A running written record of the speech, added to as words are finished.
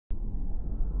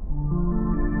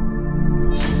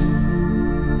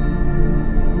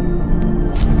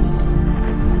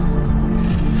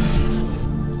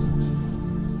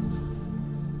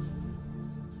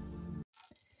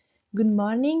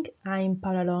morning, I'm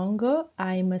Paola Longo.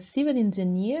 I'm a civil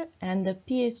engineer and a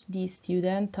PhD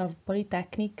student of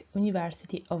Politecnico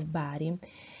University of Bari,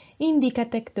 in the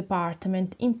CATEC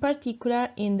department, in particular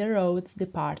in the roads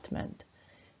department.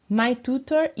 My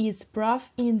tutor is Prof.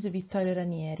 Inge Vittorio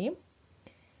Ranieri.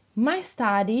 My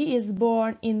study is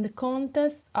born in the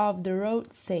context of the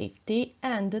road safety,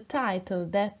 and the title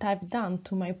that I've done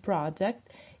to my project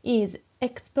is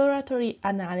Exploratory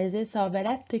Analysis of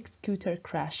Electric Scooter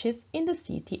Crashes in the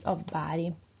City of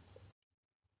Bari.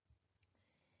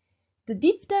 The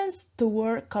diffidence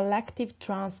toward collective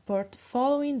transport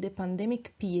following the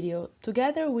pandemic period,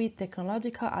 together with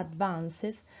technological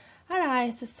advances,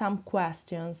 arise some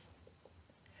questions.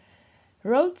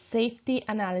 Road safety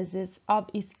analysis of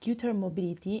scooter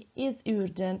mobility is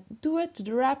urgent due to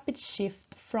the rapid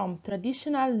shift from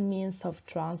traditional means of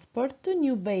transport to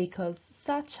new vehicles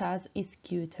such as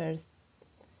scooters.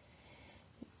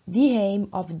 The aim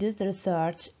of this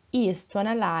research is to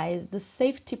analyze the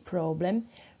safety problem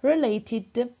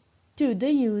related to the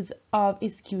use of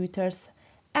scooters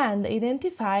and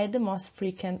identify the most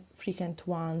frequent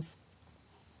ones.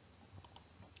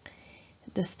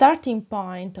 The starting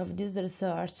point of this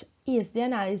research is the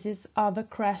analysis of a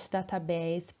crash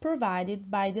database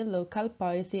provided by the local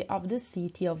policy of the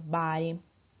City of Bari.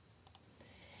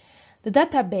 The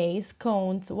database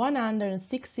counts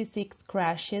 166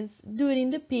 crashes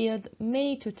during the period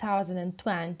May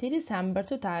 2020–December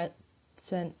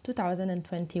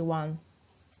 2021.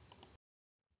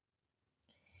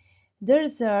 The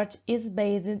research is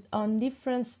based on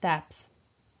different steps.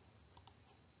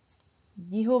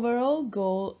 The overall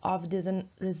goal of this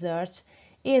research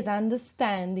is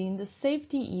understanding the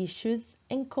safety issues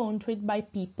encountered by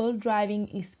people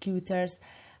driving scooters,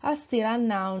 a still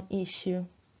unknown issue.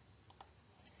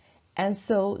 And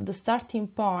so the starting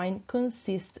point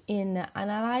consists in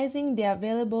analyzing the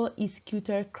available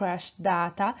scooter crash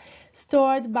data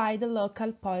stored by the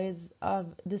local police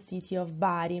of the City of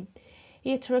Bari.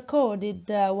 It recorded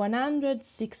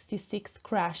 166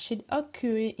 crashes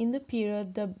occurring in the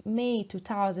period May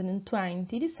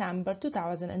 2020–December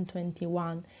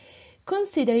 2021,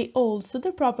 considering also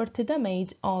the property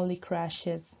damage-only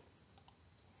crashes.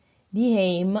 The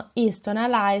aim is to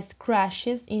analyze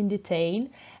crashes in detail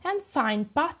and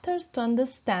find patterns to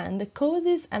understand the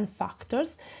causes and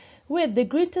factors with the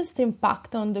greatest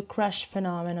impact on the crash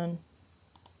phenomenon.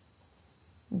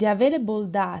 The available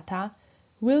data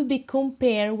will be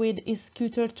compared with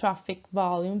scooter traffic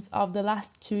volumes of the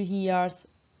last 2 years.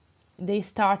 They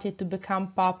started to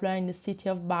become popular in the City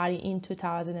of Bari in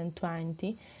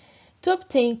 2020 to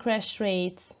obtain crash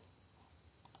rates.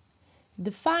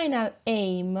 The final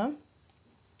aim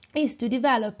is to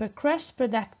develop a crash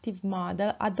predictive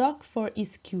model ad hoc for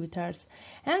scooters,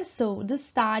 and so the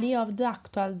study of the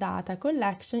actual data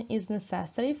collection is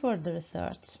necessary for the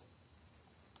research.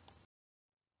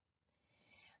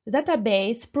 The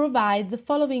database provides the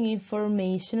following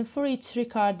information for each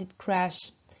recorded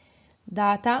crash: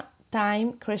 data,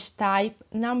 time, crash type,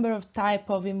 number of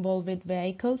type of involved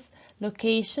vehicles,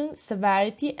 location,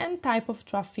 severity, and type of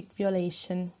traffic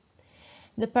violation.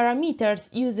 The parameters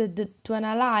used to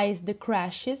analyze the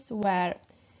crashes were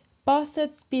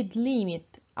posted speed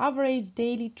limit, average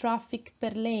daily traffic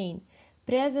per lane,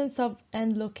 presence of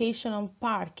and location of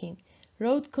parking,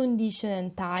 road condition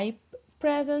and type,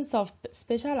 presence of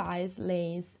specialized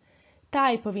lanes,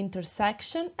 type of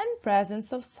intersection, and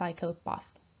presence of cycle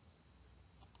path.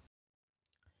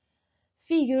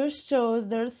 Figure shows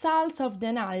the results of the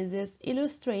analysis,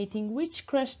 illustrating which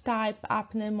crash type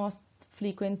happened most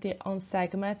frequently on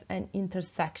segments and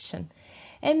intersection,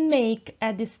 and make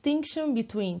a distinction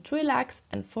between 3-leg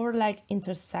and 4-leg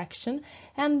intersection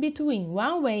and between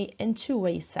one-way and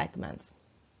two-way segments.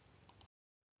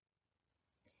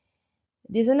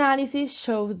 This analysis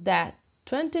shows that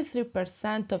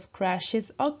 23% of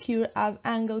crashes occur as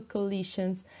angle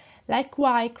collisions, like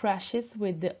Y crashes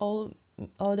with the all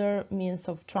other means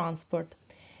of transport.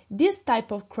 This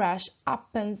type of crash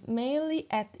happens mainly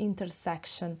at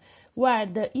intersection, where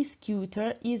the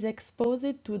scooter is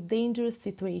exposed to dangerous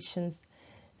situations,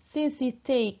 since it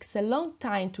takes a long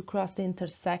time to cross the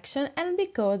intersection and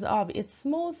because of its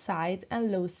small size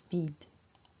and low speed.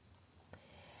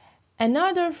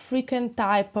 Another frequent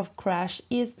type of crash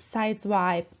is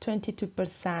sideswipe,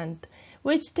 22%,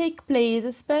 which take place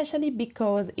especially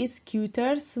because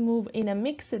scooters move in a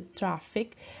mixed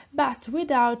traffic but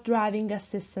without driving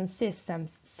assistance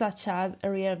systems, such as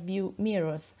rear view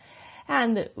mirrors,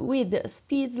 and with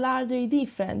speeds largely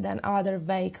different than other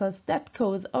vehicles that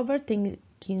cause overtaking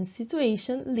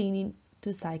situations leading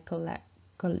to cycle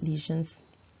collisions.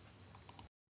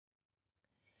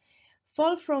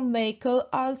 Fall from vehicle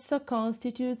also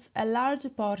constitutes a large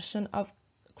portion of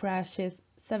crashes,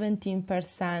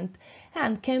 17%,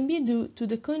 and can be due to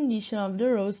the condition of the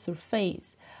road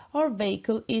surface, or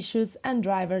vehicle issues and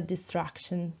driver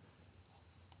distraction.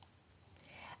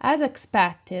 As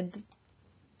expected,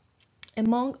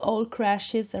 among all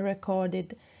crashes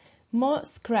recorded,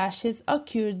 most crashes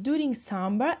occurred during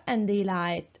summer and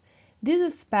daylight.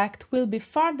 This aspect will be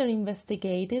further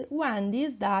investigated when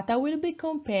these data will be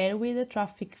compared with the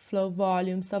traffic flow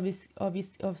volumes of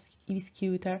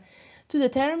e-scooter to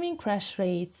determine crash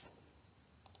rates.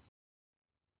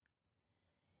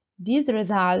 These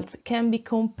results can be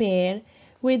compared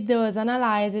with those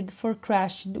analyzed for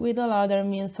crashes with all other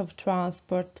means of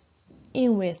transport,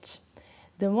 in which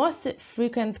the most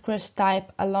frequent crash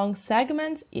type along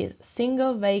segments is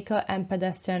single vehicle and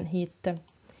pedestrian hit.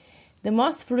 The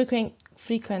most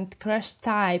frequent crash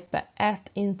type at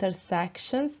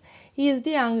intersections is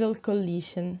the angle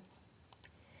collision.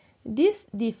 This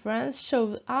difference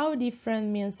shows how different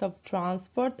means of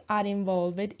transport are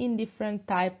involved in different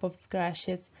types of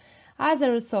crashes as a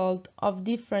result of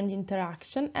different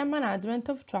interaction and management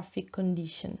of traffic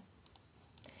conditions.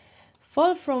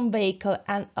 Fall from vehicle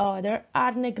and other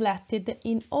are neglected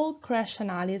in all crash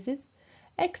analysis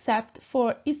except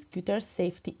for e-scooter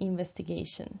safety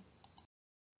investigation.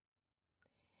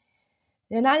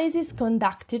 The analysis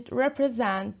conducted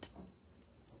represents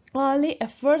only a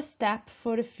first step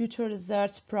for a future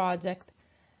research project,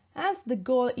 as the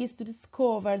goal is to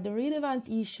discover the relevant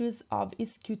issues of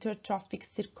e-scooter traffic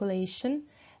circulation,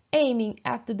 aiming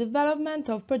at the development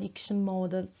of prediction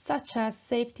models such as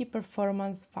safety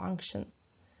performance function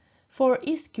for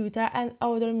e-scooter and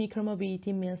other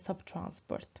micromobility means of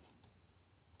transport.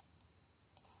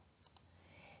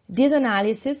 This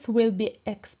analysis will be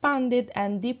expanded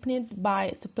and deepened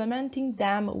by supplementing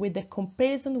them with a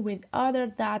comparison with other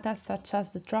data such as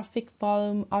the traffic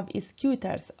volume of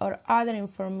e-scooters or other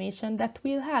information that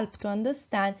will help to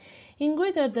understand in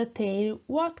greater detail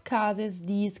what causes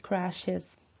these crashes.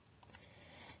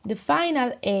 The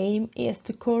final aim is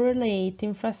to correlate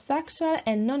infrastructural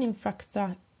and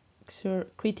non-infrastructure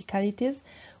criticalities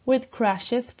with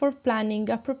crashes for planning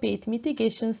appropriate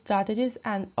mitigation strategies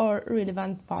and/or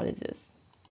relevant policies.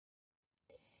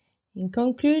 In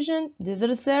conclusion, this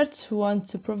research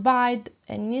wants to provide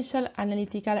an initial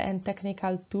analytical and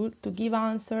technical tool to give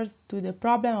answers to the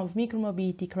problem of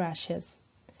micromobility crashes.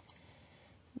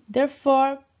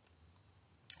 Therefore,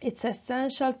 it's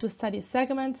essential to study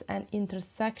segments and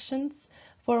intersections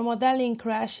for modeling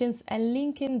crashes and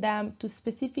linking them to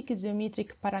specific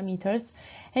geometric parameters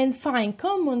and find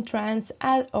common trends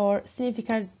or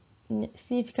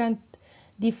significant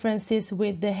differences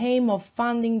with the aim of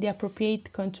finding the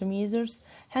appropriate countermeasures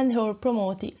and/or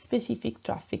promoting specific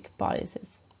traffic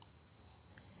policies.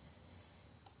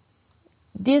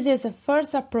 This is a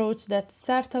first approach that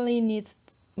certainly needs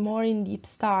more in-depth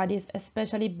studies,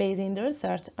 especially basing the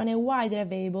research on a widely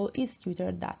available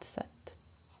e-scooter dataset.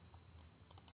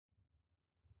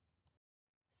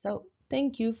 So,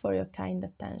 thank you for your kind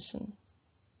attention.